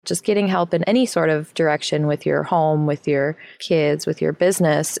just getting help in any sort of direction with your home, with your kids, with your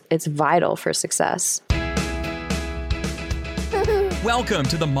business, it's vital for success. Welcome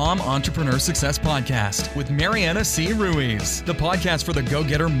to the Mom Entrepreneur Success Podcast with Mariana C. Ruiz, the podcast for the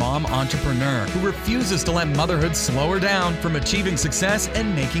go-getter mom entrepreneur who refuses to let motherhood slow her down from achieving success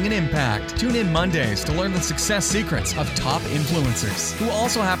and making an impact. Tune in Mondays to learn the success secrets of top influencers who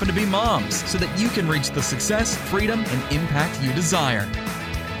also happen to be moms so that you can reach the success, freedom, and impact you desire.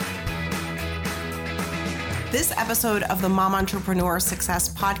 This episode of the Mom Entrepreneur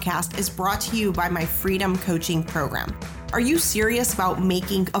Success Podcast is brought to you by my Freedom Coaching Program. Are you serious about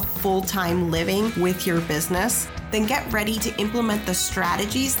making a full-time living with your business? Then get ready to implement the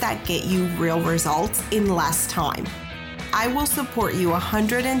strategies that get you real results in less time. I will support you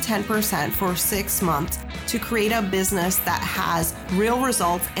 110% for 6 months to create a business that has real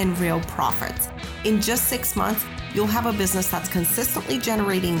results and real profits. In just 6 months, you'll have a business that's consistently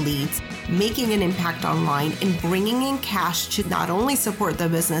generating leads, making an impact online, and bringing in cash to not only support the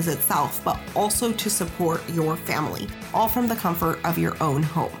business itself, but also to support your family, all from the comfort of your own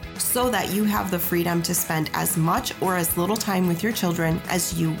home, so that you have the freedom to spend as much or as little time with your children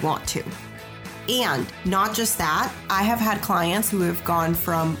as you want to. And not just that, I have had clients who have gone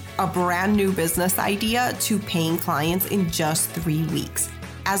from a brand new business idea to paying clients in just 3 weeks,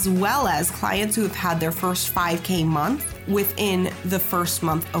 as well as clients who have had their first 5K month within the first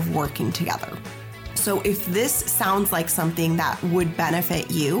month of working together. So if this sounds like something that would benefit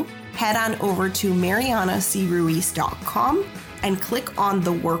you, head on over to marianacruiz.com and click on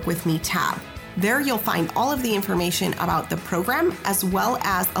the Work With Me tab. There you'll find all of the information about the program, as well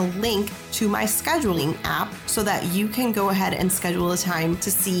as a link to my scheduling app so that you can go ahead and schedule a time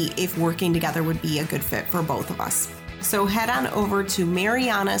to see if working together would be a good fit for both of us. So head on over to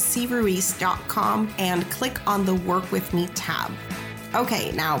marianacruiz.com and click on the Work With Me tab.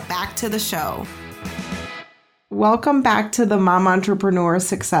 Okay, now back to the show. Welcome back to the Mom Entrepreneur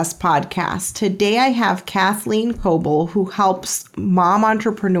Success Podcast. Today I have Kathleen Kobel, who helps mom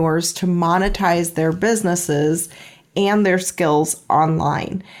entrepreneurs to monetize their businesses and their skills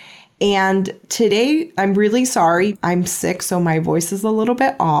online. And today, I'm really sorry, I'm sick, so my voice is a little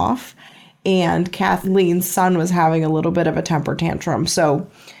bit off. And Kathleen's son was having a little bit of a temper tantrum. So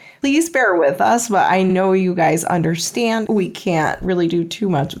please bear with us, but I know you guys understand we can't really do too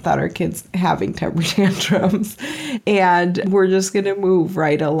much without our kids having temper tantrums. And we're just going to move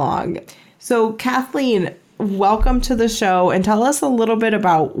right along. So Kathleen, welcome to the show, and tell us a little bit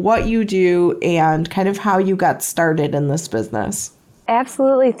about what you do and kind of how you got started in this business.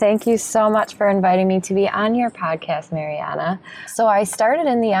 Absolutely. Thank you so much for inviting me to be on your podcast, Mariana. So I started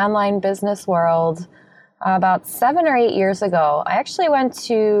in the online business world about 7 or 8 years ago. I actually went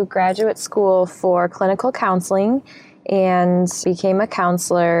to graduate school for clinical counseling and became a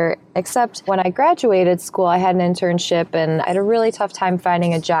counselor, except when I graduated school, I had an internship and I had a really tough time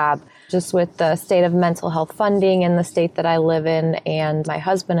finding a job, just with the state of mental health funding in the state that I live in, and my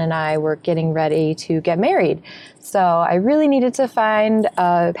husband and I were getting ready to get married. So I really needed to find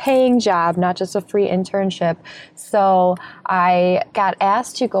a paying job, not just a free internship. So I got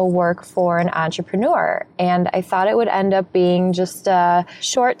asked to go work for an entrepreneur, and I thought it would end up being just a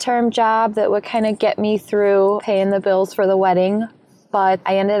short-term job that would kind of get me through paying the bills for the wedding. But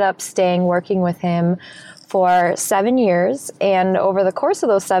I ended up staying working with him for 7 years. And over the course of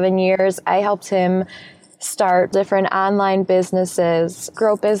those 7 years, I helped him start different online businesses,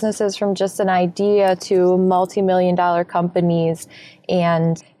 grow businesses from just an idea to multi-million-dollar companies.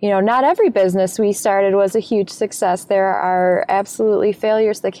 And, not every business we started was a huge success. There are absolutely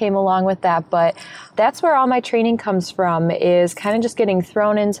failures that came along with that. But that's where all my training comes from, is kind of just getting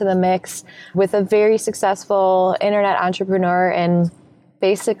thrown into the mix with a very successful internet entrepreneur. And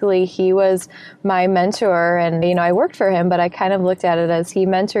basically, he was my mentor, and, I worked for him, but I kind of looked at it as he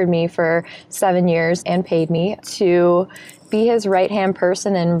mentored me for 7 years and paid me to be his right-hand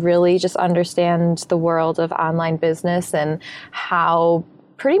person and really just understand the world of online business and how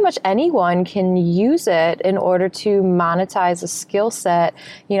pretty much anyone can use it in order to monetize a skill set,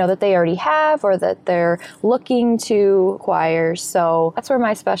 that they already have or that they're looking to acquire. So that's where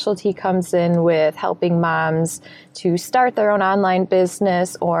my specialty comes in, with helping moms to start their own online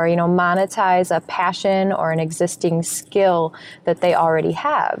business or, monetize a passion or an existing skill that they already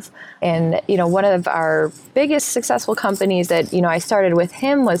have. And, one of our biggest successful companies that, I started with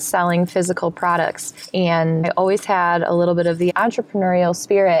him was selling physical products. And I always had a little bit of the entrepreneurial spirit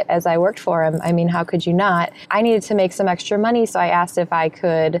spirit as I worked for him. I mean, how could you not? I needed to make some extra money, so I asked if I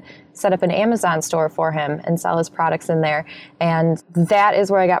could set up an Amazon store for him and sell his products in there. And that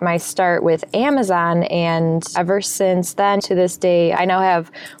is where I got my start with Amazon. And ever since then to this day, I now have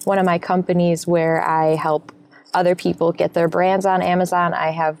one of my companies where I help other people get their brands on Amazon.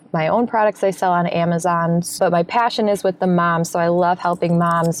 I have my own products I sell on Amazon, but my passion is with the moms. So I love helping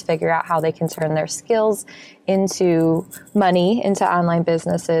moms figure out how they can turn their skills into money, into online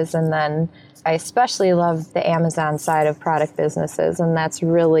businesses. And then I especially love the Amazon side of product businesses. And that's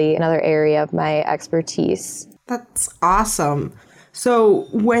really another area of my expertise. That's awesome. So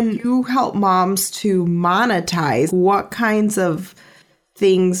when you help moms to monetize, what kinds of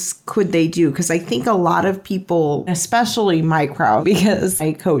things could they do? Because I think a lot of people, especially my crowd, because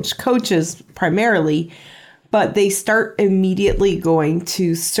I coach coaches primarily, but they start immediately going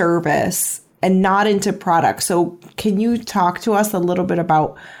to service and not into product. So can you talk to us a little bit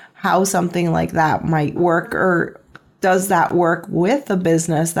about how something like that might work, or does that work with a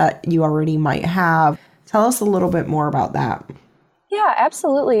business that you already might have? Tell us a little bit more about that. Yeah,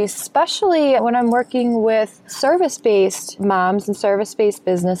 absolutely. Especially when I'm working with service-based moms and service-based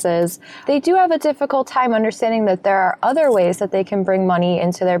businesses, they do have a difficult time understanding that there are other ways that they can bring money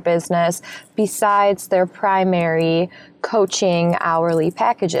into their business besides their primary coaching hourly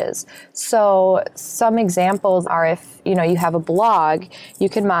packages. So some examples are, if you have a blog, you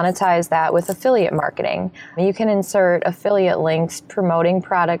can monetize that with affiliate marketing. You can insert affiliate links promoting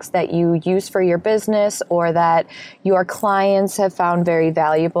products that you use for your business or that your clients have found very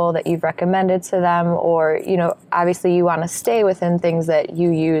valuable that you've recommended to them, or obviously you want to stay within things that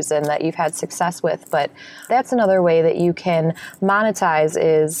you use and that you've had success with. But that's another way that you can monetize,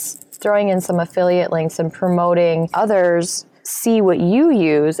 is throwing in some affiliate links and promoting others see what you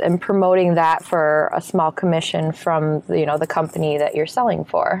use and promoting that for a small commission from the company that you're selling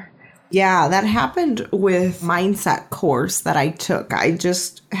for. Yeah, that happened with mindset course that I took. I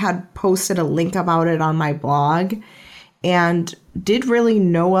just had posted a link about it on my blog and did really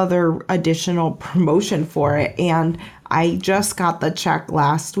no other additional promotion for it. And I just got the check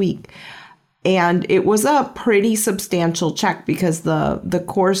last week. And it was a pretty substantial check because the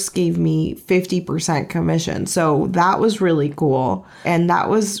course gave me 50% commission. So that was really cool. And that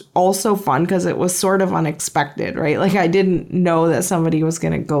was also fun because it was sort of unexpected, right? Like I didn't know that somebody was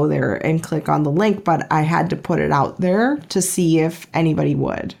going to go there and click on the link, but I had to put it out there to see if anybody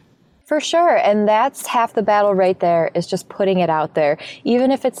would. For sure. And that's half the battle right there, is just putting it out there. Even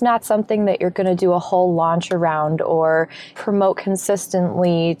if it's not something that you're going to do a whole launch around or promote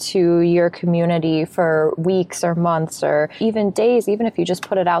consistently to your community for weeks or months or even days, even if you just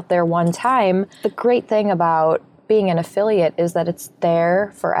put it out there one time, the great thing about being an affiliate is that it's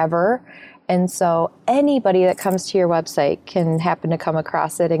there forever. And so anybody that comes to your website can happen to come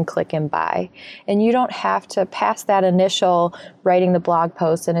across it and click and buy. And you don't have to pass that initial writing the blog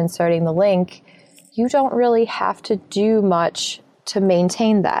post and inserting the link. You don't really have to do much to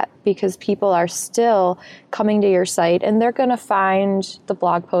maintain that, because people are still coming to your site and they're going to find the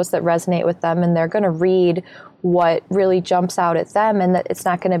blog posts that resonate with them, and they're going to read what really jumps out at them, and that it's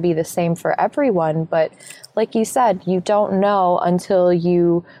not going to be the same for everyone. But like you said, you don't know until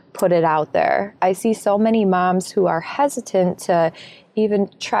you put it out there. I see so many moms who are hesitant to even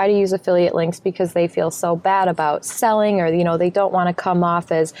try to use affiliate links because they feel so bad about selling, or, they don't want to come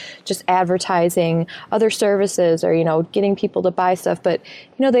off as just advertising other services or, getting people to buy stuff. But,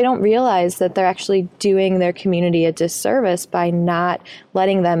 they don't realize that they're actually doing their community a disservice by not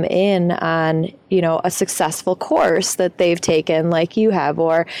letting them in on, a successful course that they've taken like you have,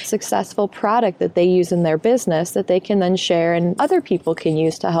 or successful product that they use in their business that they can then share and other people can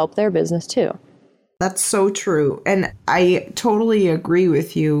use to help their business too. That's so true. And I totally agree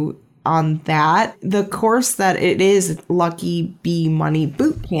with you on that. The course that it is Lucky Bee Money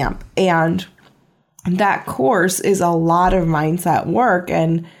Bootcamp. And that course is a lot of mindset work.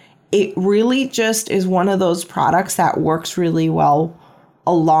 And it really just is one of those products that works really well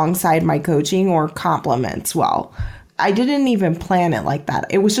alongside my coaching or complements well. I didn't even plan it like that.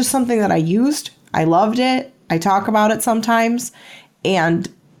 It was just something that I used. I loved it. I talk about it sometimes.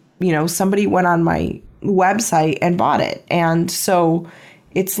 And somebody went on my website and bought it. And so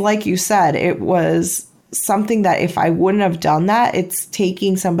it's like you said, it was something that if I wouldn't have done that, it's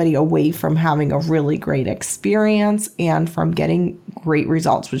taking somebody away from having a really great experience and from getting great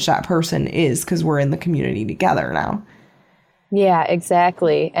results, which that person is, because we're in the community together now. Yeah,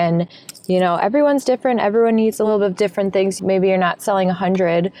 exactly. And, everyone's different. Everyone needs a little bit of different things. Maybe you're not selling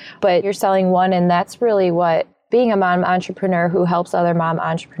 100, but you're selling one. And that's really what being a mom entrepreneur who helps other mom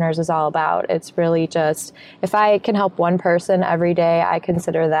entrepreneurs is all about. It's really just, if I can help one person every day, I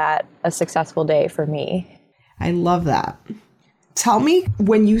consider that a successful day for me. I love that. Tell me,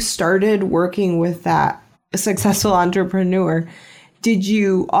 when you started working with that successful entrepreneur, did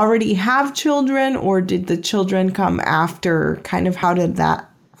you already have children, or did the children come after? Kind of how did that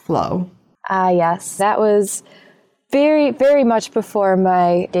flow? Yes, that was very, very much before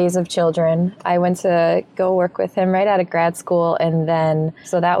my days of children. I went to go work with him right out of grad school, and then,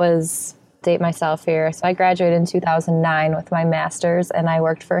 so that was, date myself here, so I graduated in 2009 with my master's, and I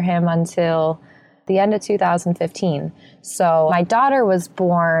worked for him until the end of 2015. So my daughter was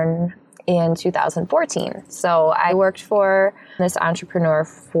born in 2014. So I worked for this entrepreneur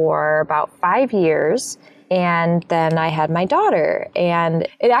for about 5 years, and then I had my daughter. And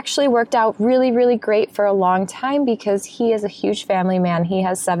it actually worked out really, really great for a long time because he is a huge family man. He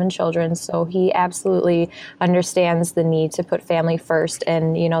has 7 children, so he absolutely understands the need to put family first.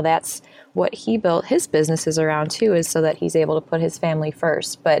 And, you know, that's what he built his businesses around too, is so that he's able to put his family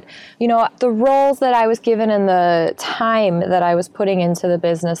first. But, you know, the roles that I was given and the time that I was putting into the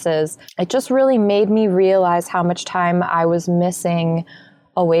businesses, it just really made me realize how much time I was missing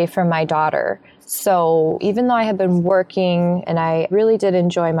away from my daughter. So even though I had been working and I really did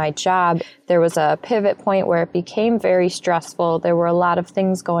enjoy my job, there was a pivot point where it became very stressful. There were a lot of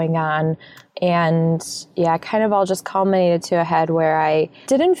things going on. And yeah, it kind of all just culminated to a head where I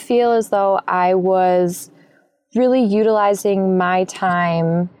didn't feel as though I was really utilizing my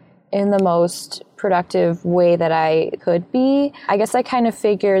time in the most productive way that I could be. I guess I kind of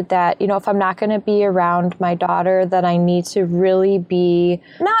figured that, you know, if I'm not going to be around my daughter, then I need to really be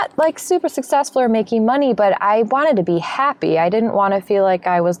not like super successful or making money, but I wanted to be happy. I didn't want to feel like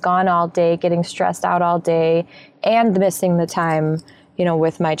I was gone all day, getting stressed out all day, and missing the time, you know,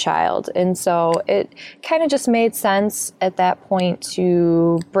 with my child. And so it kind of just made sense at that point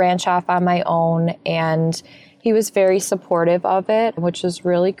to branch off on my own, and he was very supportive of it, which was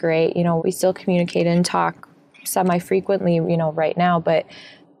really great. You know, we still communicate and talk semi-frequently, you know, right now, but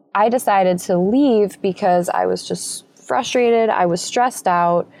I decided to leave because I was just frustrated. I was stressed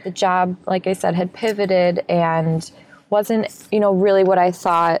out. The job, like I said, had pivoted and wasn't, you know, really what I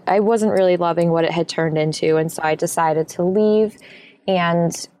thought. I wasn't really loving what it had turned into. And so I decided to leave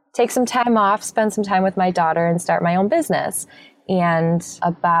and take some time off, spend some time with my daughter, and start my own business. And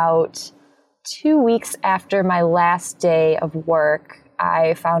about 2 weeks after my last day of work,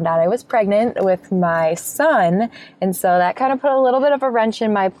 I found out I was pregnant with my son. And so that kind of put a little bit of a wrench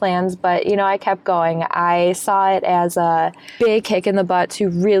in my plans, but, you know, I kept going. I saw it as a big kick in the butt to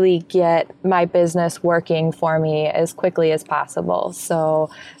really get my business working for me as quickly as possible.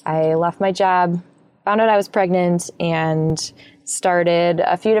 So I left my job, found out I was pregnant, and started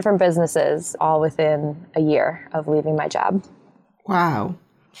a few different businesses all within a year of leaving my job. Wow.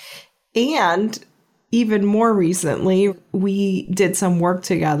 And even more recently, we did some work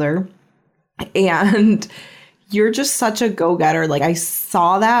together, and you're just such a go-getter. Like, I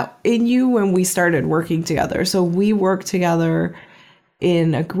saw that in you when we started working together. So we worked together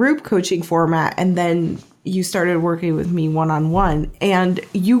in a group coaching format, and then you started working with me one-on-one, and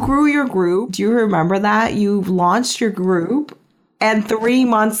you grew your group. Do you remember that? You launched your group, and 3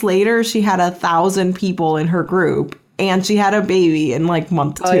 months later, she had 1,000 people in her group. And she had a baby in like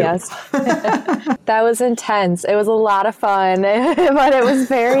month 2. Oh, yes. That was intense. It was a lot of fun, but it was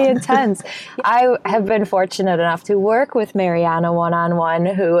very intense. I have been fortunate enough to work with Mariana one-on-one,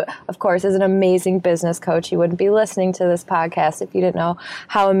 who, of course, is an amazing business coach. You wouldn't be listening to this podcast if you didn't know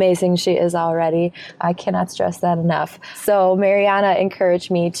how amazing she is already. I cannot stress that enough. So Mariana encouraged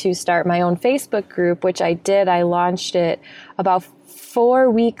me to start my own Facebook group, which I did. I launched it about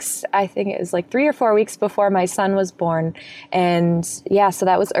 4 weeks, I think it was like 3 or 4 weeks before my son was born. And yeah, so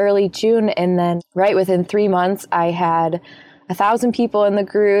that was early June. And then right within 3 months, I had 1,000 people in the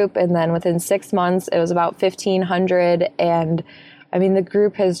group. And then within 6 months, it was about 1,500. And I mean, the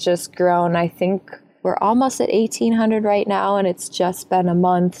group has just grown. I think we're almost at 1,800 right now, and it's just been a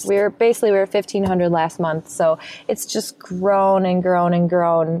month. We were 1,500 last month. So it's just grown and grown and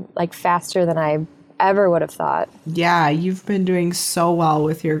grown, like faster than I ever would have thought. Yeah, you've been doing so well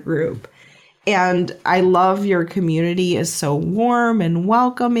with your group. And I love your community is so warm and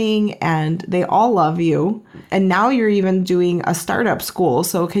welcoming, and they all love you. And now you're even doing a startup school.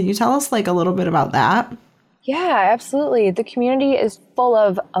 So can you tell us like a little bit about that? Yeah, absolutely. The community is full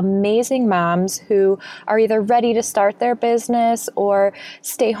of amazing moms who are either ready to start their business or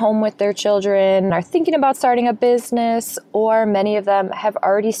stay home with their children, are thinking about starting a business, or many of them have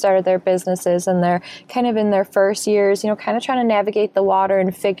already started their businesses and they're kind of in their first years, kind of trying to navigate the water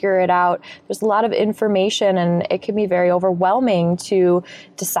and figure it out. There's a lot of information and it can be very overwhelming to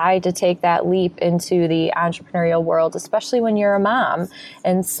decide to take that leap into the entrepreneurial world, especially when you're a mom.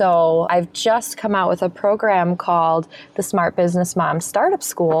 And so I've just come out with a program called the Smart Business Mom Startup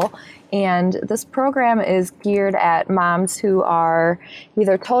School. And this program is geared at moms who are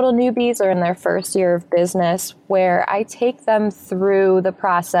either total newbies or in their first year of business, where I take them through the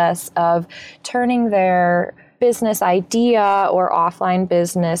process of turning their business idea or offline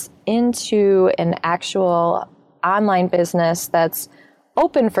business into an actual online business that's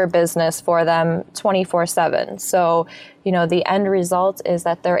open for business for them 24/7. So, the end result is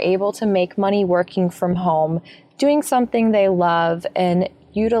that they're able to make money working from home, doing something they love, and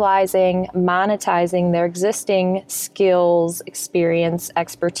monetizing their existing skills, experience,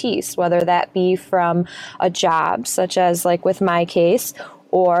 expertise, whether that be from a job, such as like with my case,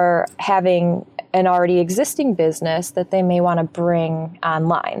 or having an already existing business that they may want to bring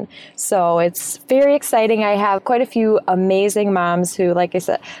online. So it's very exciting. I have quite a few amazing moms who, like I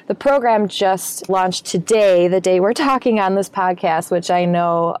said, the program just launched today, the day we're talking on this podcast, which I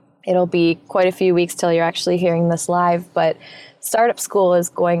know it'll be quite a few weeks till you're actually hearing this live, but Startup School is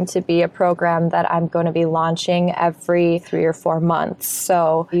going to be a program that I'm going to be launching every 3 or 4 months.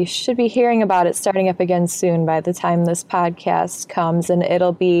 So you should be hearing about it starting up again soon by the time this podcast comes. And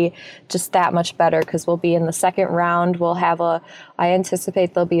it'll be just that much better because we'll be in the second round. I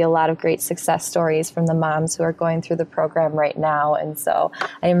anticipate there'll be a lot of great success stories from the moms who are going through the program right now. And so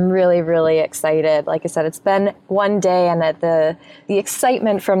I'm really, really excited. Like I said, it's been one day and the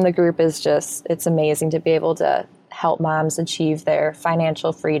excitement from the group is it's amazing to be able to help moms achieve their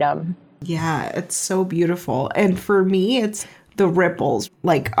financial freedom. Yeah, it's so beautiful. And for me, it's the ripples,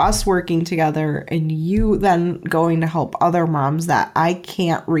 like us working together and you then going to help other moms that I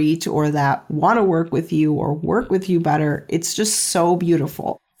can't reach or that want to work with you or work with you better. It's just so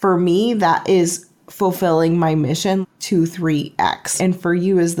beautiful. For me, that is fulfilling my mission to 3x. And for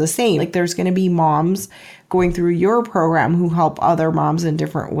you is the same. Like there's going to be moms going through your program who help other moms in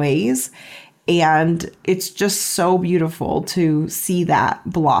different ways. And it's just so beautiful to see that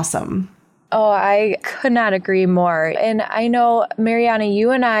blossom. Oh, I could not agree more. And I know, Mariana,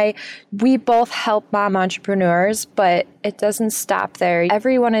 you and I, we both help mom entrepreneurs, but it doesn't stop there.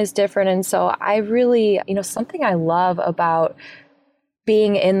 Everyone is different. And so I really, something I love about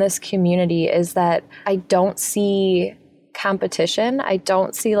being in this community is that I don't see competition. I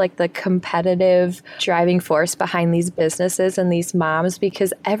don't see like the competitive driving force behind these businesses and these moms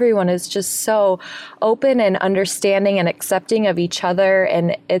because everyone is just so open and understanding and accepting of each other.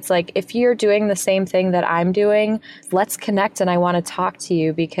 And it's like, if you're doing the same thing that I'm doing, let's connect and I want to talk to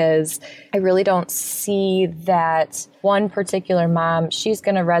you because I really don't see that one particular mom, she's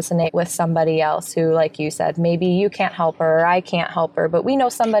going to resonate with somebody else who, like you said, maybe you can't help her or I can't help her, but we know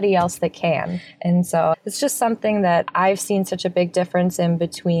somebody else that can. And so it's just something that I've seen such a big difference in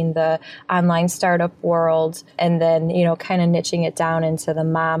between the online startup world and then, kind of niching it down into the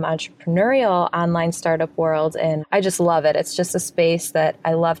mom entrepreneurial online startup world. And I just love it. It's just a space that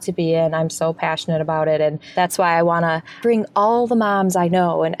I love to be in. I'm so passionate about it. And that's why I want to bring all the moms I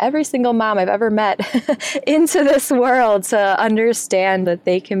know and every single mom I've ever met into this world to understand that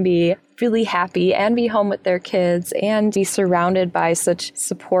they can be really happy and be home with their kids and be surrounded by such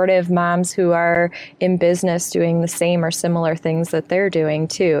supportive moms who are in business doing the same or similar things that they're doing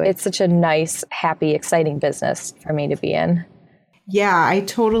too. It's such a nice, happy, exciting business for me to be in. Yeah, I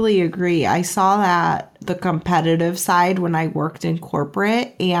totally agree. I saw that the competitive side when I worked in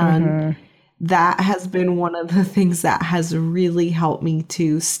corporate and that has been one of the things that has really helped me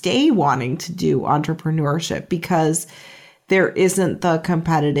to stay wanting to do entrepreneurship because there isn't the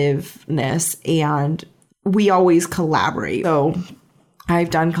competitiveness and we always collaborate. So I've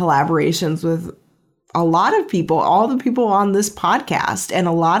done collaborations with a lot of people, all the people on this podcast, and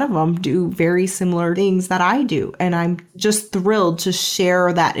a lot of them do very similar things that I do. And I'm just thrilled to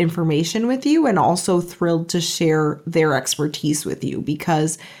share that information with you and also thrilled to share their expertise with you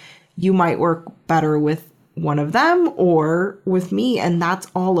because you might work better with one of them or with me, and that's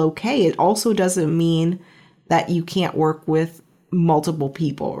all okay. It also doesn't mean that you can't work with multiple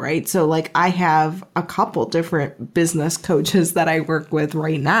people, right? So like I have a couple different business coaches that I work with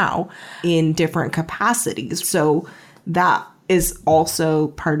right now in different capacities. So that is also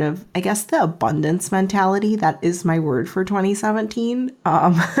part of, I guess, the abundance mentality. That is my word for 2017.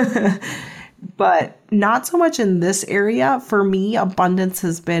 but not so much in this area. For me, abundance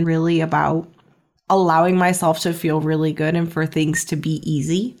has been really about allowing myself to feel really good and for things to be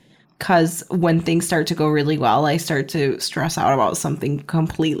easy. Because when things start to go really well, I start to stress out about something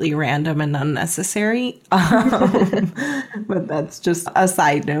completely random and unnecessary. But that's just a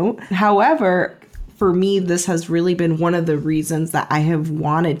side note. However, for me, this has really been one of the reasons that I have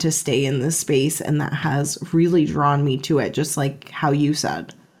wanted to stay in this space, and that has really drawn me to it, just like how you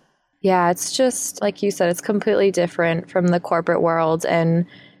said. Yeah, it's just like you said, it's completely different from the corporate world. And,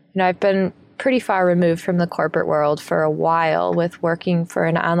 I've been pretty far removed from the corporate world for a while with working for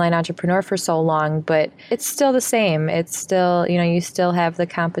an online entrepreneur for so long, but it's still the same. It's still, you still have the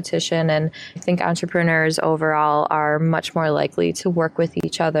competition, and I think entrepreneurs overall are much more likely to work with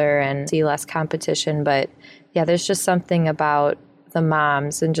each other and see less competition. But yeah, there's just something about the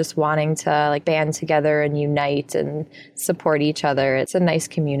moms and just wanting to band together and unite and support each other. It's a nice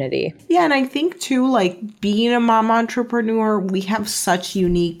community. Yeah, and I think too, being a mom entrepreneur, we have such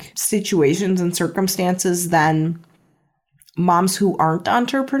unique situations and circumstances than moms who aren't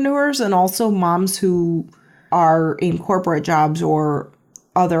entrepreneurs, and also moms who are in corporate jobs or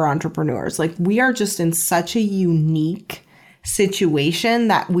other entrepreneurs. We are just in such a unique situation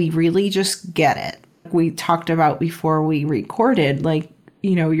that we really just get it. We talked about before we recorded,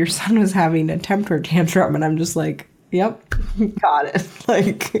 your son was having a temper tantrum, and I'm just like, yep, got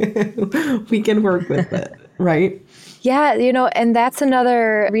it. We can work with it, right? Yeah, and that's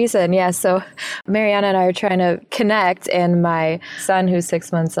another reason. Yeah, so Mariana and I are trying to connect, and my son, who's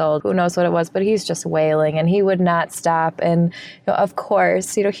 6 months old, who knows what it was, but he's just wailing, and he would not stop. And of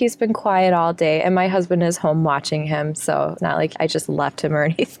course, he's been quiet all day, and my husband is home watching him, so it's not like I just left him or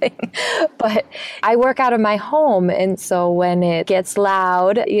anything. But I work out of my home, and so when it gets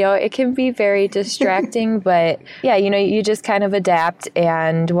loud, it can be very distracting. But yeah, you just kind of adapt.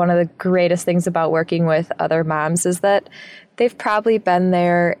 And one of the greatest things about working with other moms is that they've probably been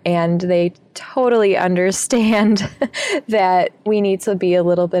there, and they totally understand that we need to be a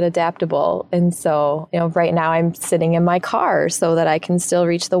little bit adaptable. And so, right now I'm sitting in my car so that I can still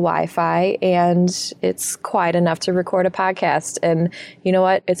reach the Wi-Fi, and it's quiet enough to record a podcast. And you know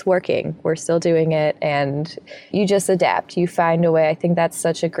what? It's working. We're still doing it. And you just adapt. You find a way. I think that's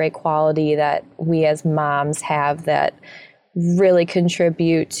such a great quality that we as moms have that really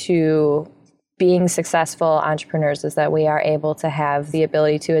contribute to being successful entrepreneurs, is that we are able to have the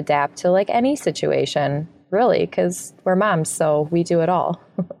ability to adapt to any situation, really, because we're moms, so we do it all.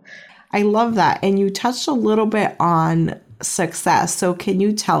 I love that. And you touched a little bit on success. So can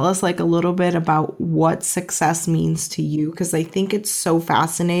you tell us a little bit about what success means to you? Because I think it's so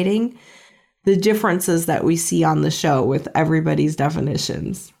fascinating, the differences that we see on the show with everybody's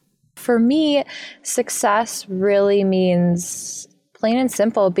definitions. For me, success really means plain and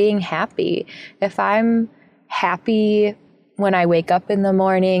simple, being happy. If I'm happy when I wake up in the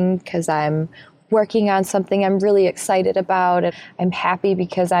morning because I'm working on something I'm really excited about, and I'm happy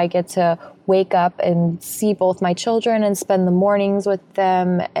because I get to wake up and see both my children and spend the mornings with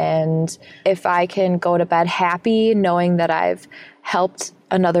them. And if I can go to bed happy knowing that I've helped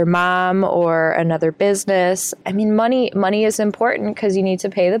another mom or another business. I mean, money is important because you need to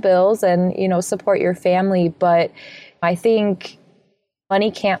pay the bills and, support your family. But I think money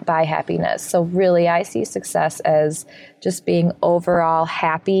can't buy happiness. So really, I see success as just being overall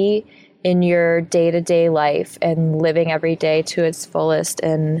happy in your day-to-day life and living every day to its fullest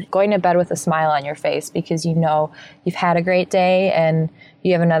and going to bed with a smile on your face because you've had a great day and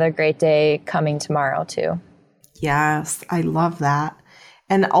you have another great day coming tomorrow too. Yes, I love that.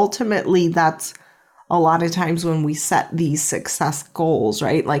 And ultimately, that's a lot of times when we set these success goals,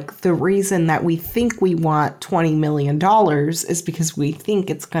 right? The reason that we think we want $20 million is because we think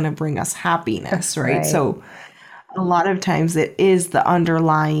it's going to bring us happiness, right? So a lot of times it is the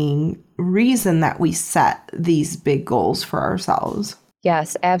underlying reason that we set these big goals for ourselves.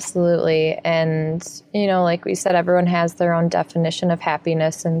 Yes, absolutely. And, like we said, everyone has their own definition of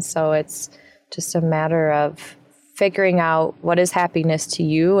happiness. And so it's just a matter of figuring out what is happiness to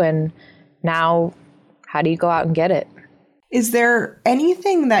you, and now how do you go out and get it? Is there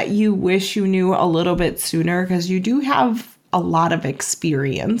anything that you wish you knew a little bit sooner? Because you do have a lot of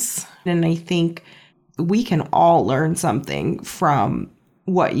experience, and I think we can all learn something from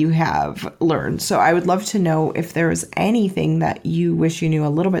what you have learned. So I would love to know if there was anything that you wish you knew a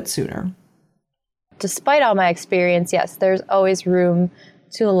little bit sooner. Despite all my experience, yes, there's always room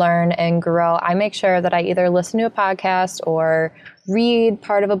to learn and grow. I make sure that I either listen to a podcast or read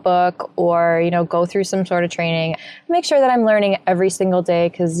part of a book or, go through some sort of training. Make sure that I'm learning every single day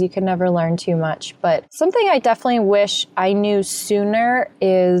because you can never learn too much. But something I definitely wish I knew sooner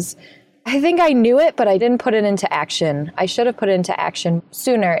is I think I knew it, but I didn't put it into action. I should have put it into action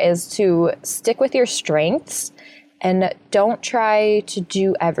sooner, is to stick with your strengths and don't try to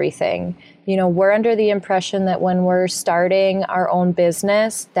do everything. You know, we're under the impression that when we're starting our own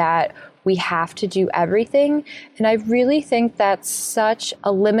business that we have to do everything. And I really think that's such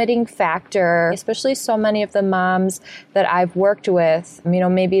a limiting factor, especially so many of the moms that I've worked with. You know,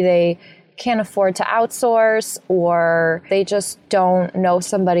 maybe they can't afford to outsource, or they just don't know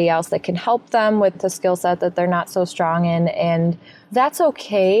somebody else that can help them with the skill set that they're not so strong in. And that's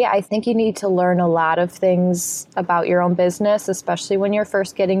okay. I think you need to learn a lot of things about your own business, especially when you're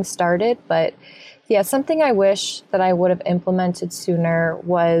first getting started. But yeah, something I wish that I would have implemented sooner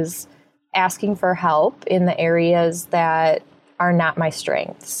was asking for help in the areas that are not my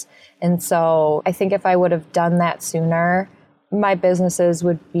strengths. And so I think if I would have done that sooner, my businesses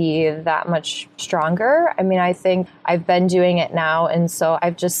would be that much stronger. I mean, I think I've been doing it now, and so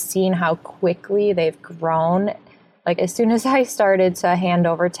I've just seen how quickly they've grown. Like, as soon as I started to hand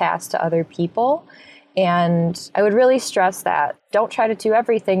over tasks to other people, and I would really stress that. Don't try to do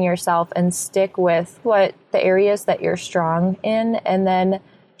everything yourself, and stick with what the areas that you're strong in, and then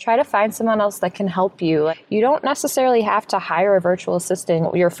try to find someone else that can help you. You don't necessarily have to hire a virtual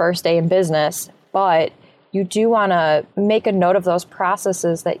assistant your first day in business, but you do want to make a note of those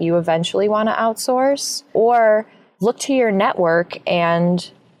processes that you eventually want to outsource, or look to your network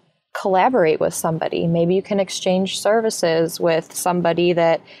and collaborate with somebody. Maybe you can exchange services with somebody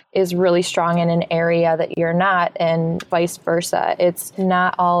that is really strong in an area that you're not, and vice versa. It's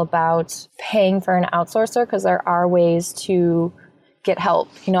not all about paying for an outsourcer, because there are ways to get help.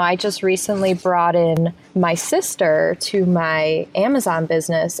 You know, I just recently brought in my sister to my Amazon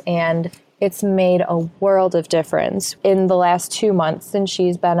business, and it's made a world of difference. In the last 2 months since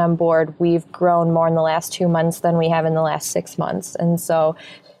she's been on board, we've grown more in the last 2 months than we have in the last 6 months. And so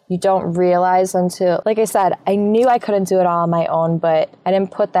you don't realize until, like I said, I knew I couldn't do it all on my own, but I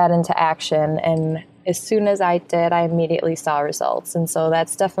didn't put that into action. And as soon as I did, I immediately saw results. And so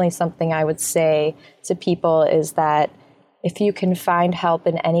that's definitely something I would say to people, is that if you can find help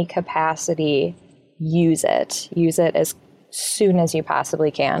in any capacity, use it. Use it as soon as you possibly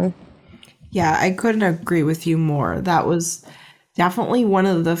can. Yeah, I couldn't agree with you more. That was definitely one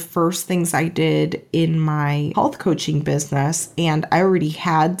of the first things I did in my health coaching business. And I already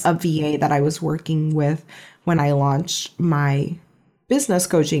had a VA that I was working with when I launched my business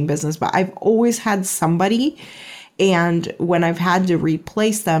coaching business, but I've always had somebody. And when I've had to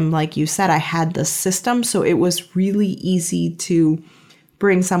replace them, like you said, I had the system. So it was really easy to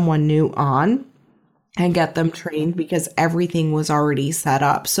bring someone new on and get them trained, because everything was already set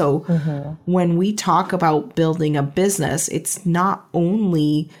up. So when we talk about building a business, it's not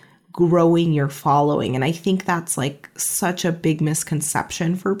only growing your following. And I think that's like such a big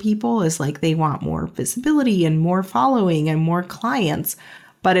misconception for people, is like they want more visibility and more following and more clients.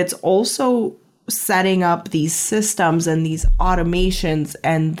 But it's also setting up these systems and these automations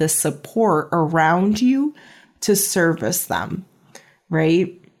and the support around you to service them,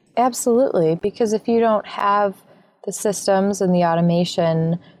 right? Absolutely, because if you don't have the systems and the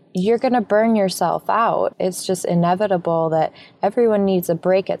automation, you're going to burn yourself out. It's just inevitable that everyone needs a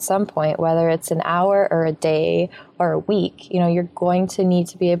break at some point, whether it's an hour or a day or a week. You know, you're going to need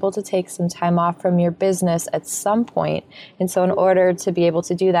to be able to take some time off from your business at some point. And so in order to be able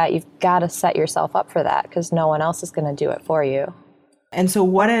to do that, you've got to set yourself up for that, because no one else is going to do it for you. And so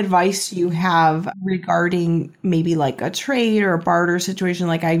what advice do you have regarding maybe like a trade or a barter situation?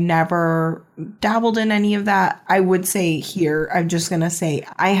 Like, I've never dabbled in any of that. I would say here, I'm just going to say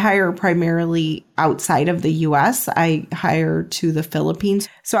I hire primarily outside of the US. I hire to the Philippines.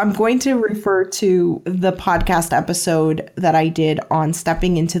 So I'm going to refer to the podcast episode that I did on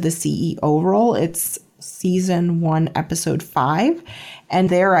stepping into the CEO role. It's season 1, episode 5. And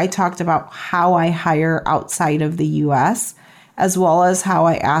there I talked about how I hire outside of the US, as well as how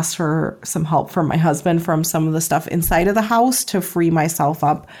I asked for some help from my husband from some of the stuff inside of the house to free myself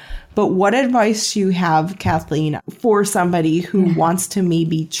up. But what advice do you have, Kathleen, for somebody who wants to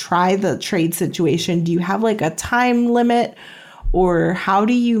maybe try the trade situation? Do you have like a time limit, or how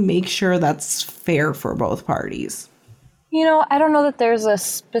do you make sure that's fair for both parties? You know, I don't know that there's a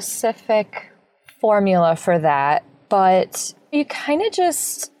specific formula for that, but you kind of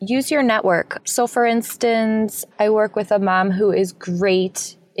just use your network. So for instance, I work with a mom who is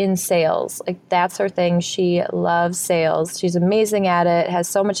great in sales. Like, that's her thing. She loves sales. She's amazing at it, has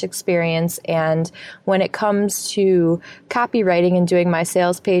so much experience. And when it comes to copywriting and doing my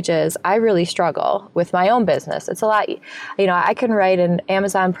sales pages, I really struggle with my own business. It's a lot, you know, I can write an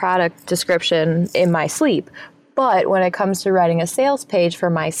Amazon product description in my sleep, But when it comes to writing a sales page for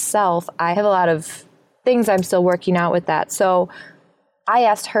myself, I have a lot of things I'm still working out with that. So I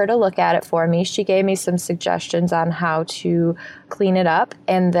asked her to look at it for me. She gave me some suggestions on how to clean it up.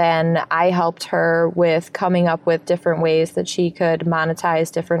 And then I helped her with coming up with different ways that she could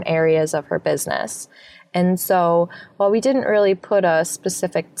monetize different areas of her business. And so while we didn't really put a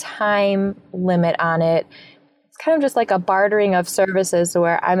specific time limit on it, it's kind of just like a bartering of services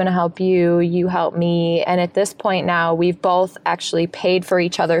where I'm going to help you, you help me. And at this point now, we've both actually paid for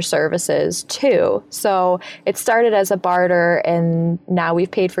each other's services too. So it started as a barter and now we've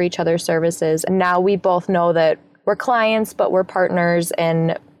paid for each other's services. And now we both know that we're clients, but we're partners,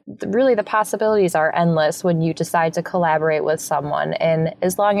 and really the possibilities are endless when you decide to collaborate with someone. And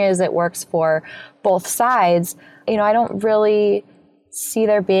as long as it works for both sides, I don't really see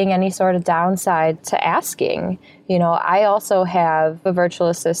there being any sort of downside to asking. I also have a virtual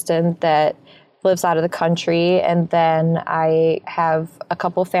assistant that lives out of the country, and then I have a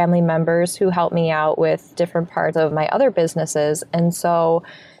couple family members who help me out with different parts of my other businesses. And so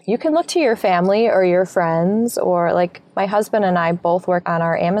you can look to your family or your friends, or like my husband and I both work on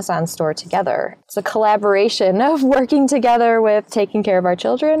our Amazon store together. It's a collaboration of working together with taking care of our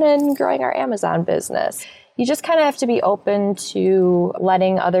children and growing our Amazon business. You just kind of have to be open to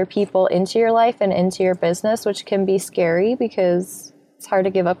letting other people into your life and into your business, which can be scary because it's hard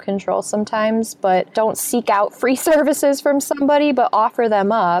to give up control sometimes. But don't seek out free services from somebody, but offer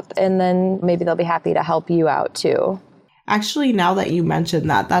them up, and then maybe they'll be happy to help you out too. Actually, now that you mentioned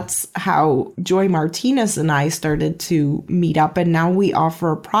that, that's how Joy Martinez and I started to meet up, and now we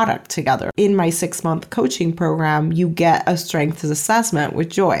offer a product together. In my 6-month coaching program, you get a strengths assessment with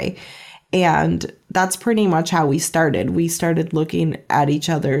Joy. And that's pretty much how we started. We started looking at each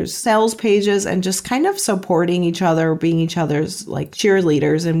other's sales pages and just kind of supporting each other, being each other's like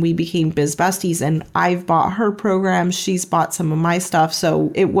cheerleaders, and we became biz besties. And I've bought her programs, she's bought some of my stuff.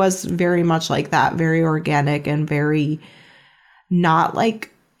 So it was very much like that, very organic and very not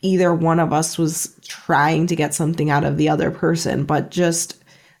like either one of us was trying to get something out of the other person, but just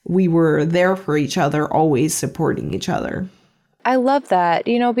we were there for each other, always supporting each other. I love that,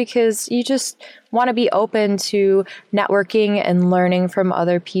 because you just want to be open to networking and learning from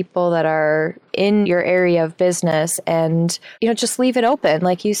other people that are in your area of business, and, just leave it open.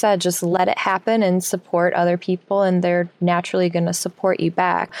 Like you said, just let it happen and support other people, and they're naturally going to support you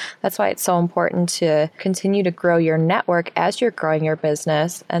back. That's why it's so important to continue to grow your network as you're growing your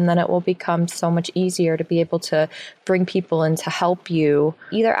business. And then it will become so much easier to be able to bring people in to help you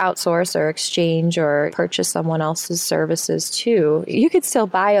either outsource or exchange or purchase someone else's services too. You could still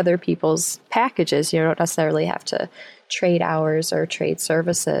buy other people's packages. You don't necessarily have to trade hours or trade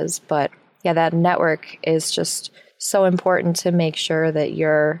services, but yeah, that network is just so important to make sure that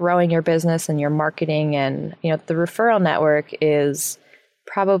you're growing your business and your marketing. And, the referral network is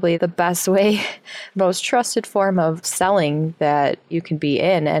probably the best way, most trusted form of selling that you can be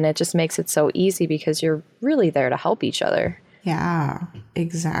in. And it just makes it so easy because you're really there to help each other. Yeah,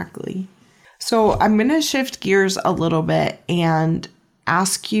 exactly. So I'm going to shift gears a little bit and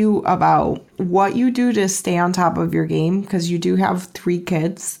ask you about what you do to stay on top of your game, because you do have 3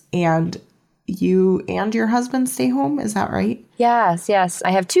 kids and you and your husband stay home. Is that right? Yes.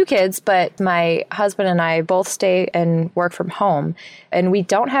 I have 2 kids, but my husband and I both stay and work from home, and we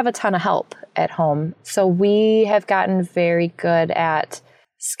don't have a ton of help at home. So we have gotten very good at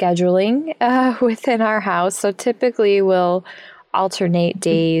scheduling within our house. So typically we'll alternate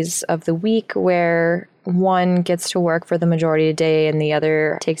days of the week where one gets to work for the majority of the day and the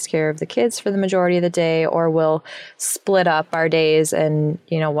other takes care of the kids for the majority of the day, or we'll split up our days and,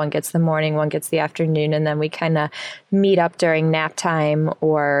 one gets the morning, one gets the afternoon, and then we kind of meet up during nap time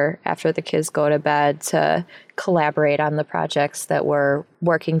or after the kids go to bed to collaborate on the projects that we're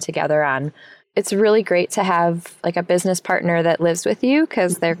working together on. It's really great to have like a business partner that lives with you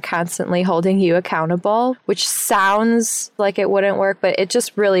because they're constantly holding you accountable, which sounds like it wouldn't work, but it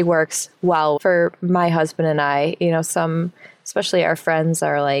just really works well for my husband and I. Some, especially our friends,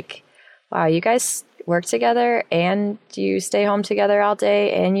 are like, wow, you guys work together and you stay home together all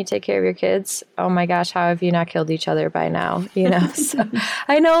day and you take care of your kids. Oh my gosh, how have you not killed each other by now? So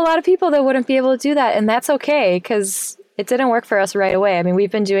I know a lot of people that wouldn't be able to do that, and that's okay because it didn't work for us right away. I mean,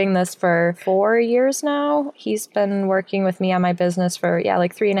 we've been doing this for 4 years now. He's been working with me on my business for,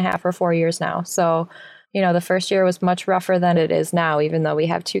 like 3.5 or 4 years now. So, the first year was much rougher than it is now, even though we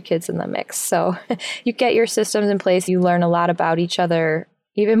have 2 kids in the mix. So you get your systems in place. You learn a lot about each other,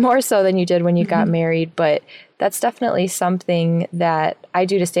 even more so than you did when you got married. But that's definitely something that I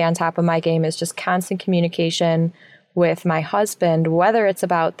do to stay on top of my game, is just constant communication with my husband, whether it's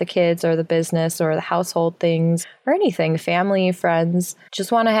about the kids or the business or the household things or anything, family, friends,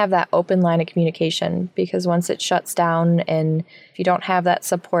 just want to have that open line of communication, because once it shuts down and if you don't have that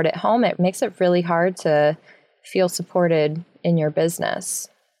support at home, it makes it really hard to feel supported in your business.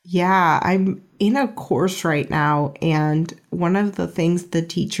 Yeah, I'm in a course right now, and one of the things the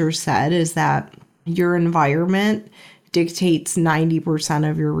teacher said is that your environment dictates 90%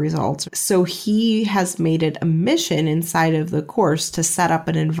 of your results. So he has made it a mission inside of the course to set up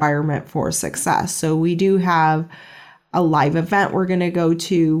an environment for success. So we do have a live event we're going to go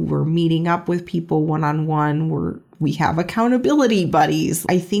to. We're meeting up with people one-on-one. We have accountability buddies.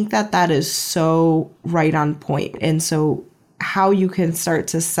 I think that is so right on point. And so how you can start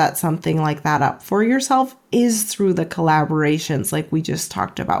to set something like that up for yourself is through the collaborations like we just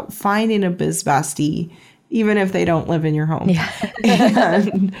talked about. Finding a biz bestie, even if they don't live in your home. Yeah.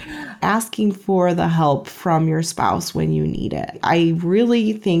 And asking for the help from your spouse when you need it. I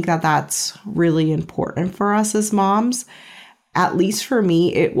really think that that's really important for us as moms. At least for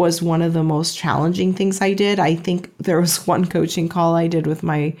me, it was one of the most challenging things I did. I think there was one coaching call I did with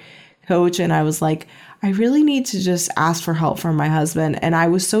my coach, and I was like, I really need to just ask for help from my husband. And I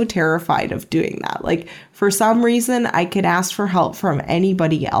was so terrified of doing that. Like, for some reason, I could ask for help from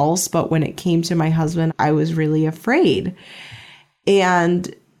anybody else, but when it came to my husband, I was really afraid.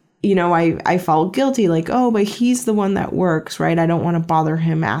 And, you know, I felt guilty, like, oh, but he's the one that works, right? I don't want to bother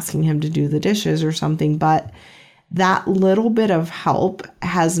him asking him to do the dishes or something. But that little bit of help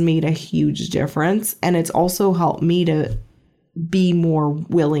has made a huge difference. And it's also helped me to be more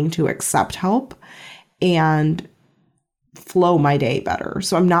willing to accept help and flow my day better.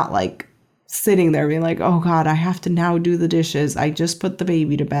 So I'm not like sitting there being like, oh God, I have to now do the dishes. I just put the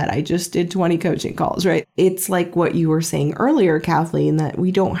baby to bed. I just did 20 coaching calls, right? It's like what you were saying earlier, Kathleen, that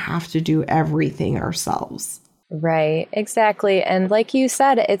we don't have to do everything ourselves. Right, exactly. And like you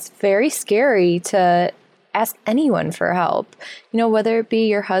said, it's very scary to ask anyone for help, you know, whether it be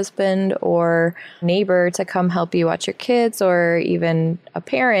your husband or neighbor to come help you watch your kids, or even a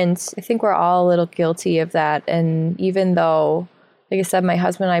parent. I think we're all a little guilty of that. And even though, like I said, my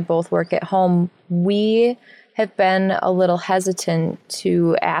husband and I both work at home, we have been a little hesitant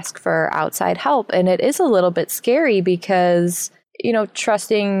to ask for outside help. And it is a little bit scary because, you know,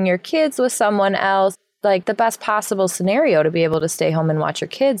 trusting your kids with someone else, like the best possible scenario to be able to stay home and watch your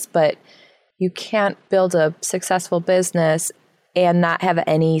kids, but you can't build a successful business and not have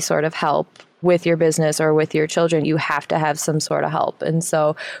any sort of help with your business or with your children. You have to have some sort of help. And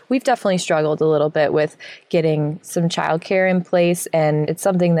so we've definitely struggled a little bit with getting some childcare in place. And it's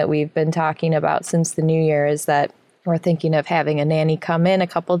something that we've been talking about since the new year, is that we're thinking of having a nanny come in a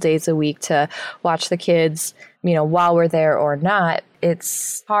couple days a week to watch the kids, you know, while we're there or not.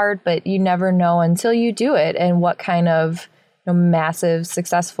 It's hard, but you never know until you do it and what kind of massive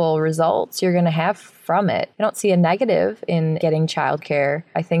successful results you're going to have from it. I don't see a negative in getting childcare.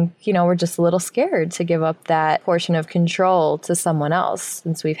 I think, you know, we're just a little scared to give up that portion of control to someone else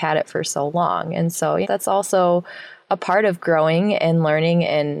since we've had it for so long. And so that's also a part of growing and learning,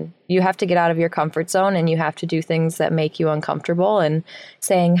 and you have to get out of your comfort zone and you have to do things that make you uncomfortable. And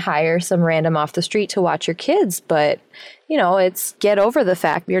saying hire some random off the street to watch your kids, but you know, it's get over the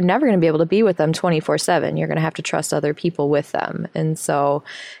fact you're never going to be able to be with them 24/7. You're going to have to trust other people with them. And so,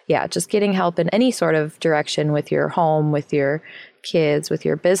 yeah, just getting help in any sort of direction with your home, with your kids, with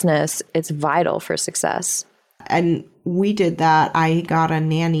your business, it's vital for success. And we did that. I got a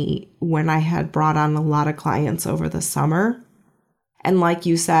nanny when I had brought on a lot of clients over the summer. And like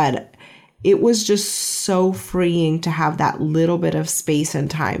you said, it was just so freeing to have that little bit of space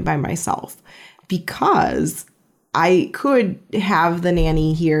and time by myself, because I could have the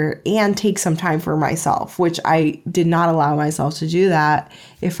nanny here and take some time for myself, which I did not allow myself to do that.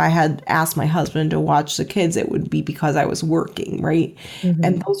 If I had asked my husband to watch the kids, it would be because I was working, right? Mm-hmm.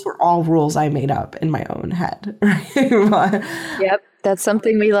 And those were all rules I made up in my own head. Right? Yep. That's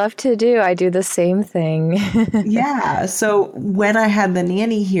something we love to do. I do the same thing. Yeah. So when I had the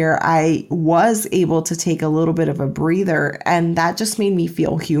nanny here, I was able to take a little bit of a breather, and that just made me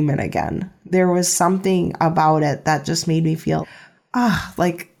feel human again. There was something about it that just made me feel,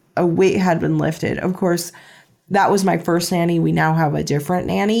 like a weight had been lifted. Of course, that was my first nanny. We now have a different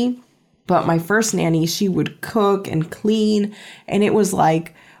nanny, but my first nanny, she would cook and clean, and it was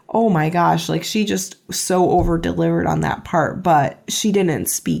like, oh my gosh, like she just so over delivered on that part, but she didn't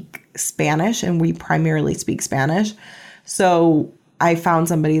speak Spanish, and we primarily speak Spanish. So I found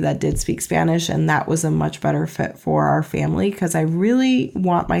somebody that did speak Spanish, and that was a much better fit for our family, because I really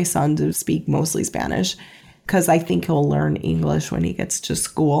want my son to speak mostly Spanish, because I think he'll learn English when he gets to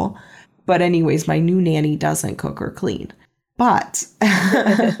school. But anyways, my new nanny doesn't cook or clean. But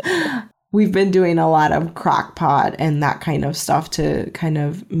we've been doing a lot of crock pot and that kind of stuff to kind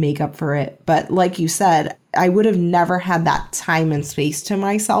of make up for it. But like you said, I would have never had that time and space to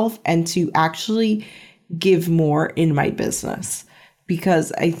myself and to actually give more in my business,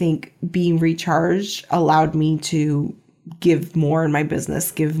 because I think being recharged allowed me to give more in my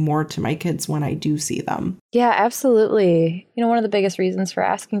business, give more to my kids when I do see them. Yeah, absolutely. One of the biggest reasons for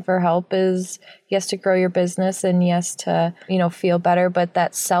asking for help is, yes, to grow your business and yes, to, feel better. But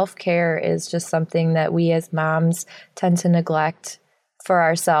that self-care is just something that we as moms tend to neglect for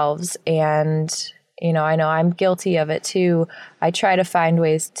ourselves. And, I know I'm guilty of it too. I try to find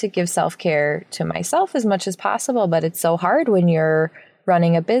ways to give self-care to myself as much as possible, but it's so hard when you're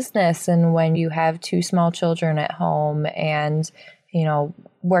running a business and when you have 2 small children at home and,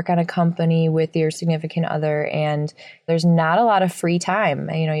 work on a company with your significant other, and there's not a lot of free time.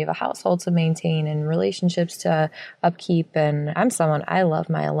 You have a household to maintain and relationships to upkeep. And I love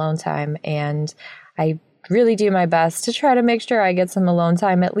my alone time, and I really do my best to try to make sure I get some alone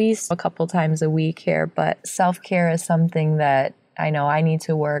time at least a couple times a week here. But self-care is something that I know I need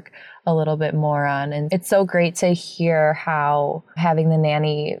to work a little bit more on. And it's so great to hear how having the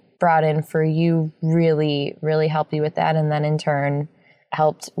nanny brought in for you really, really helped you with that. And then in turn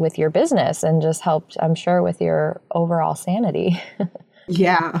helped with your business and just helped, I'm sure, with your overall sanity.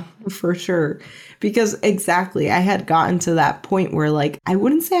 Yeah, for sure. Because exactly, I had gotten to that point where I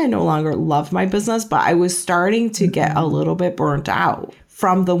wouldn't say I no longer love my business, but I was starting to get a little bit burnt out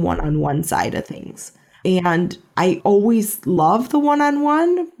from the one-on-one side of things. And I always loved the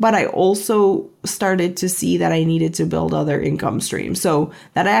one-on-one, but I also started to see that I needed to build other income streams. So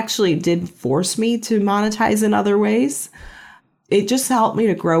that actually did force me to monetize in other ways. It just helped me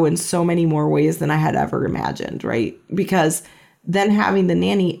to grow in so many more ways than I had ever imagined, right? Because then having the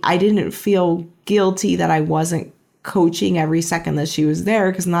nanny, I didn't feel guilty that I wasn't coaching every second that she was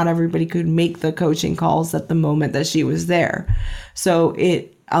there, because not everybody could make the coaching calls at the moment that she was there. So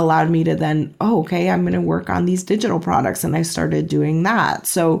it allowed me to then, okay, I'm going to work on these digital products. And I started doing that.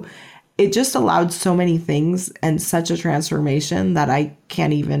 So it just allowed so many things and such a transformation that I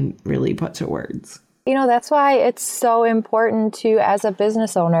can't even really put to words. That's why it's so important to, as a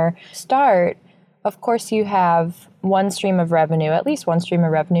business owner, start. Of course, you have one stream of revenue, at least one stream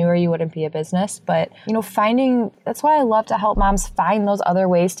of revenue, or you wouldn't be a business. But, that's why I love to help moms find those other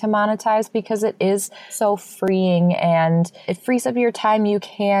ways to monetize, because it is so freeing and it frees up your time. You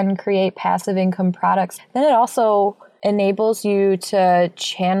can create passive income products. Then it also enables you to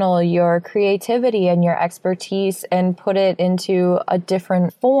channel your creativity and your expertise and put it into a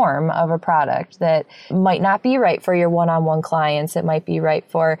different form of a product that might not be right for your one-on-one clients. It might be right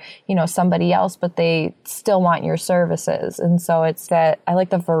for, somebody else, but they still want your services. And so it's that I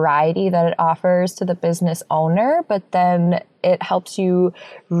like the variety that it offers to the business owner, but then it helps you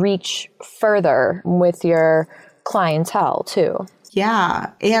reach further with your clientele too.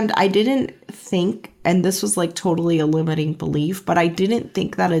 Yeah. And I didn't think, and this was totally a limiting belief, but I didn't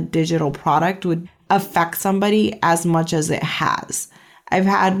think that a digital product would affect somebody as much as it has. I've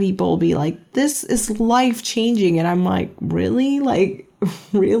had people be like, this is life changing. And I'm like, really?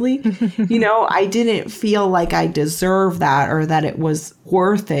 Really? I didn't feel like I deserved that or that it was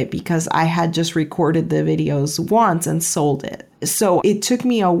worth it, because I had just recorded the videos once and sold it. So it took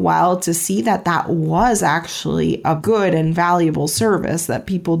me a while to see that that was actually a good and valuable service that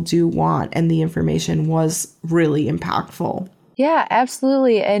people do want. And the information was really impactful. Yeah,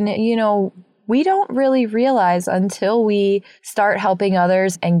 absolutely. And, we don't really realize until we start helping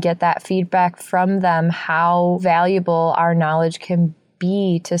others and get that feedback from them how valuable our knowledge can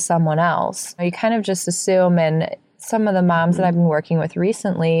be to someone else. You kind of just assume, and some of the moms that I've been working with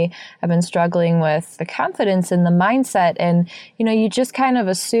recently have been struggling with the confidence and the mindset. And, you just kind of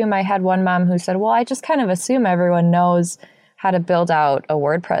assume. I had one mom who said, well, I just kind of assume everyone knows how to build out a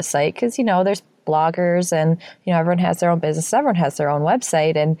WordPress site because, there's bloggers and, everyone has their own business, everyone has their own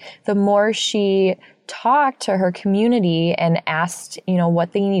website. And the more she talked to her community and asked,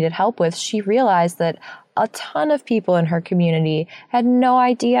 what they needed help with, she realized that a ton of people in her community had no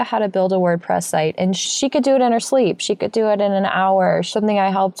idea how to build a WordPress site, and she could do it in her sleep. She could do it in an hour. Something I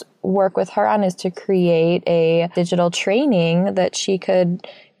helped work with her on is to create a digital training that she could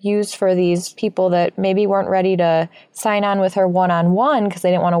use for these people that maybe weren't ready to sign on with her one-on-one because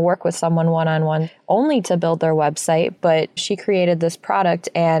they didn't want to work with someone one-on-one only to build their website. But she created this product,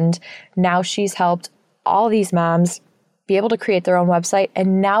 and now she's helped all these moms be able to create their own website,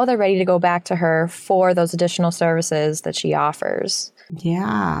 and now they're ready to go back to her for those additional services that she offers.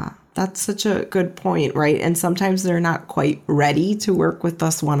 Yeah. That's such a good point, right? And sometimes they're not quite ready to work with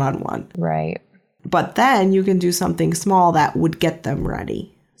us one-on-one. Right. But then you can do something small that would get them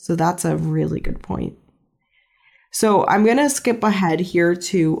ready. So that's a really good point. So I'm going to skip ahead here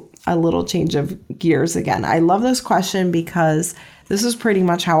to a little change of gears again. I love this question because this is pretty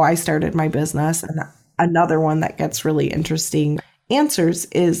much how I started my business. And another one that gets really interesting answers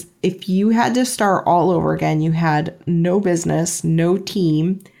is, if you had to start all over again, you had no business, no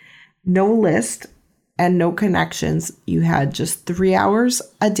team, no list, and no connections. You had just 3 hours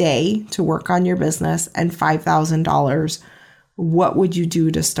a day to work on your business and $5,000. What would you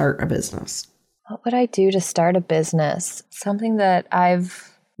do to start a business? What would I do to start a business? Something that I've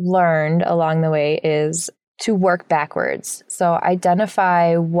learned along the way is to work backwards. So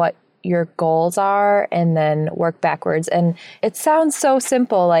identify what your goals are and then work backwards. And it sounds so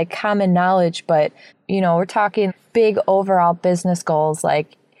simple, like common knowledge, but we're talking big overall business goals,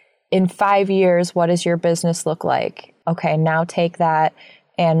 like in 5 years, what does your business look like? Okay, now take that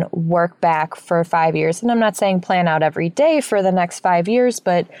and work back for 5 years. And I'm not saying plan out every day for the next 5 years,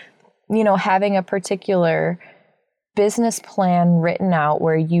 but, having a particular business plan written out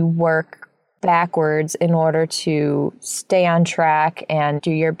where you work backwards in order to stay on track and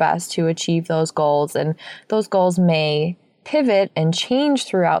do your best to achieve those goals. And those goals may pivot and change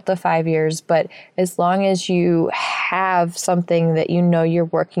throughout the 5 years, but as long as you have something that you're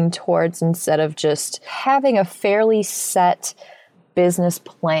working towards, instead of just having a fairly set business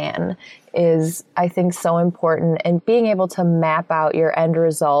plan, is, I think, so important. And being able to map out your end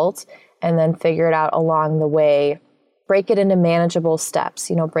result and then figure it out along the way, break it into manageable steps,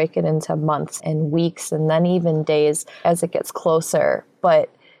 break it into months and weeks and then even days as it gets closer.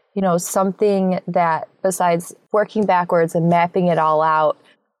 But something that, besides working backwards and mapping it all out,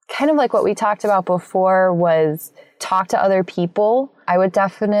 kind of like what we talked about before, was talk to other people. I would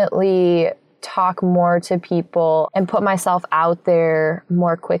definitely talk more to people and put myself out there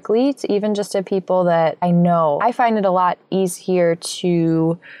more quickly, to even just to people that I know. I find it a lot easier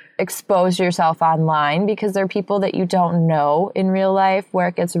to expose yourself online because there are people that you don't know in real life. Where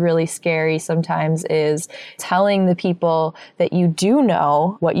it gets really scary sometimes is telling the people that you do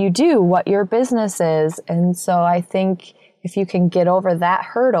know what you do, what your business is. And so I think if you can get over that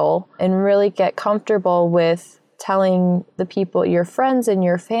hurdle and really get comfortable with telling the people, your friends and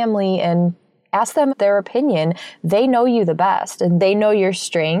your family, and ask them their opinion, they know you the best and they know your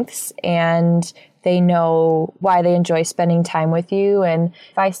strengths and they know why they enjoy spending time with you. And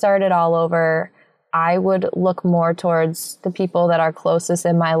if I started all over, I would look more towards the people that are closest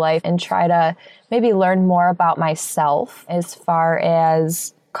in my life and try to maybe learn more about myself as far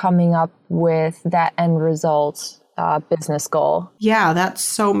as coming up with that end result business goal. Yeah, that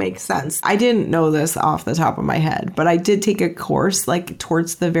so makes sense. I didn't know this off the top of my head, but I did take a course like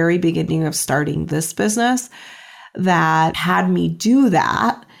towards the very beginning of starting this business that had me do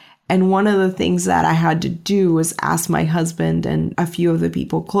that. And one of the things that I had to do was ask my husband and a few of the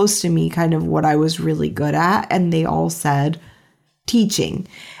people close to me kind of what I was really good at. And they all said teaching.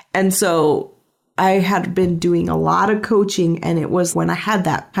 And so I had been doing a lot of coaching, and it was when I had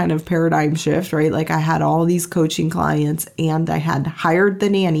that kind of paradigm shift, right? Like I had all these coaching clients and I had hired the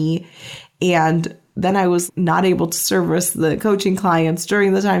nanny, and then I was not able to service the coaching clients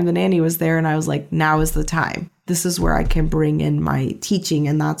during the time the nanny was there. And I was like, now is the time. This is where I can bring in my teaching.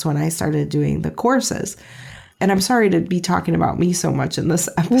 And that's when I started doing the courses. And I'm sorry to be talking about me so much in this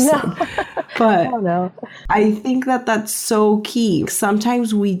episode, but no. I think that that's so key.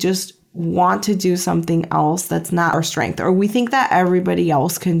 Sometimes we just want to do something else that's not our strength, or we think that everybody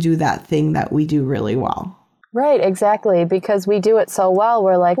else can do that thing that we do really well. Right, exactly. Because we do it so well,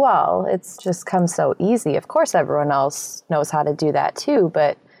 we're like, well, it's just comes so easy. Of course, everyone else knows how to do that too.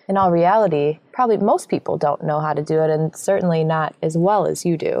 But in all reality, probably most people don't know how to do it, and certainly not as well as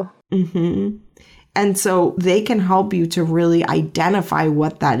you do. Mm-hmm. And so they can help you to really identify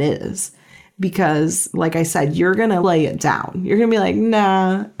what that is. Because like I said, you're going to lay it down. You're going to be like,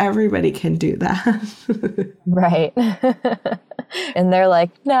 nah, everybody can do that. Right. And they're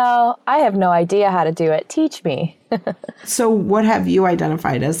like, no, I have no idea how to do it. Teach me. So what have you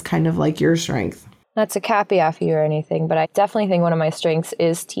identified as kind of like your strength? Not to copy off you or anything, but I definitely think one of my strengths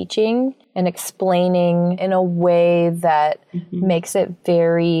is teaching and explaining in a way that makes it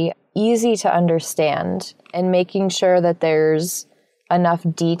very easy to understand, and making sure that there's enough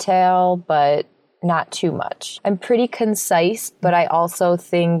detail, but not too much. I'm pretty concise, but I also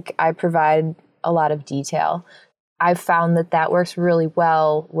think I provide a lot of detail. I've found that that works really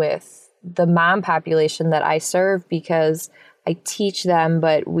well with the mom population that I serve, because I teach them,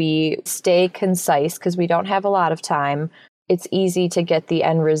 but we stay concise because we don't have a lot of time. it's easy to get the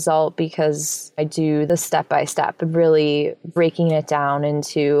end result because I do the step-by-step, really breaking it down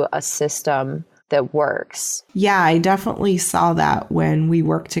into a system that works. Yeah, I definitely saw that when we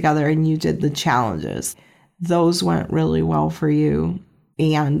worked together and you did the challenges. Those went really well for you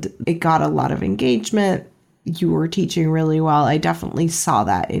and it got a lot of engagement. You were teaching really well. I definitely saw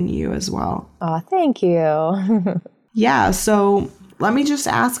that in you as well. Oh, thank you. Yeah, so let me just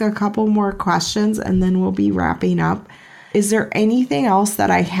ask a couple more questions and then we'll be wrapping up. Is there anything else that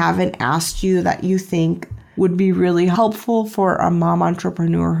I haven't asked you that you think would be really helpful for a mom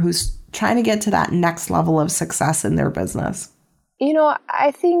entrepreneur who's trying to get to that next level of success in their business?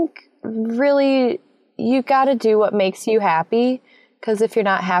 I think really you got to do what makes you happy, because if you're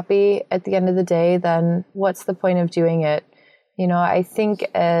not happy at the end of the day, then what's the point of doing it? I think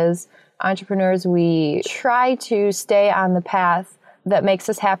as entrepreneurs, we try to stay on the path that makes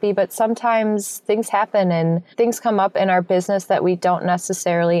us happy, but sometimes things happen and things come up in our business that we don't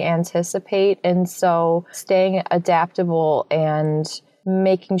necessarily anticipate. And so staying adaptable and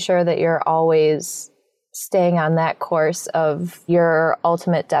making sure that you're always staying on that course of your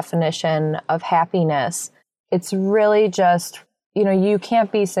ultimate definition of happiness. It's really just, you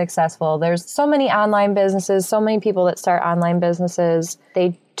can't be successful. There's so many online businesses, so many people that start online businesses,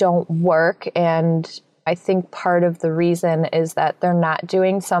 they don't work. And I think part of the reason is that they're not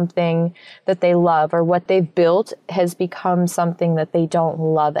doing something that they love, or what they've built has become something that they don't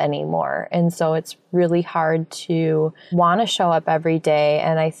love anymore. And so it's really hard to want to show up every day.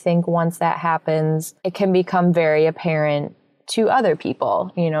 And I think once that happens, it can become very apparent to other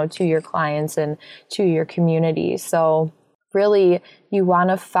people, to your clients and to your community. So really, you want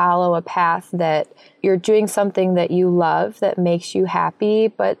to follow a path that you're doing something that you love, that makes you happy,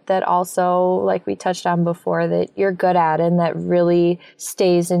 but that also, like we touched on before, that you're good at and that really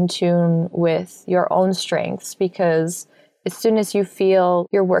stays in tune with your own strengths. Because as soon as you feel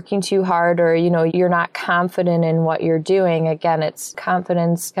you're working too hard, or, you're not confident in what you're doing, again, it's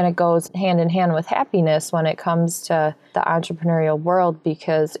confidence kind of goes hand in hand with happiness when it comes to the entrepreneurial world,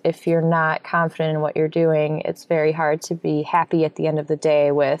 because if you're not confident in what you're doing, it's very hard to be happy at the end of the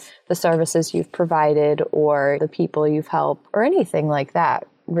day with the services you've provided or the people you've helped or anything like that,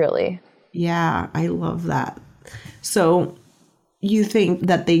 really. Yeah, I love that. So you think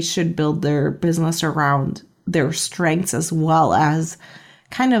that they should build their business around their strengths as well as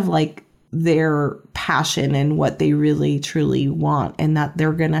kind of like their passion and what they really truly want, and that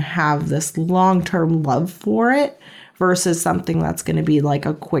they're going to have this long-term love for it versus something that's going to be like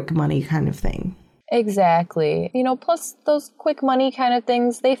a quick money kind of thing. Exactly. Plus those quick money kind of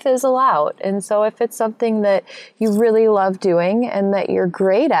things, they fizzle out. And so if it's something that you really love doing and that you're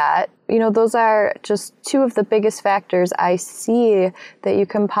great at, those are just two of the biggest factors I see that you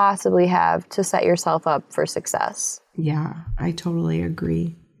can possibly have to set yourself up for success. Yeah, I totally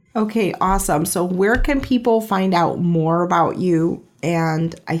agree. Okay, awesome. So where can people find out more about you?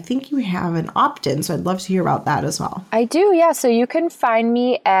 And I think you have an opt-in, so I'd love to hear about that as well. I do, yeah. So you can find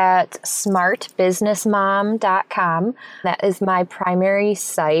me at smartbusinessmom.com. That is my primary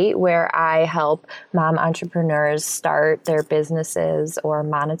site where I help mom entrepreneurs start their businesses or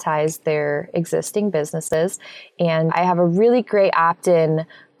monetize their existing businesses. And I have a really great opt-in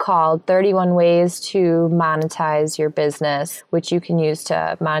called 31 Ways to Monetize Your Business, which you can use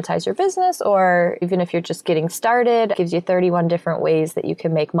to monetize your business, or even if you're just getting started, it gives you 31 different ways that you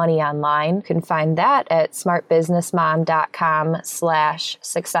can make money online. You can find that at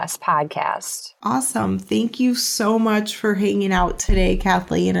smartbusinessmom.com/success podcast. Awesome. Thank you so much for hanging out today,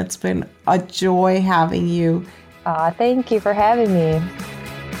 Kathleen. It's been a joy having you. Thank you for having me.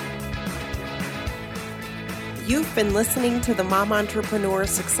 You've been listening to the Mom Entrepreneur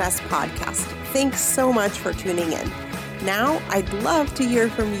Success Podcast. Thanks so much for tuning in. Now, I'd love to hear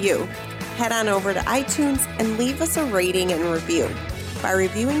from you. Head on over to iTunes and leave us a rating and review. By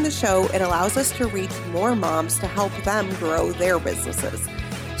reviewing the show, it allows us to reach more moms to help them grow their businesses.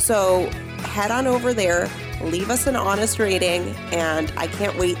 So head on over there, leave us an honest rating, and I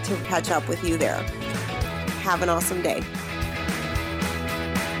can't wait to catch up with you there. Have an awesome day.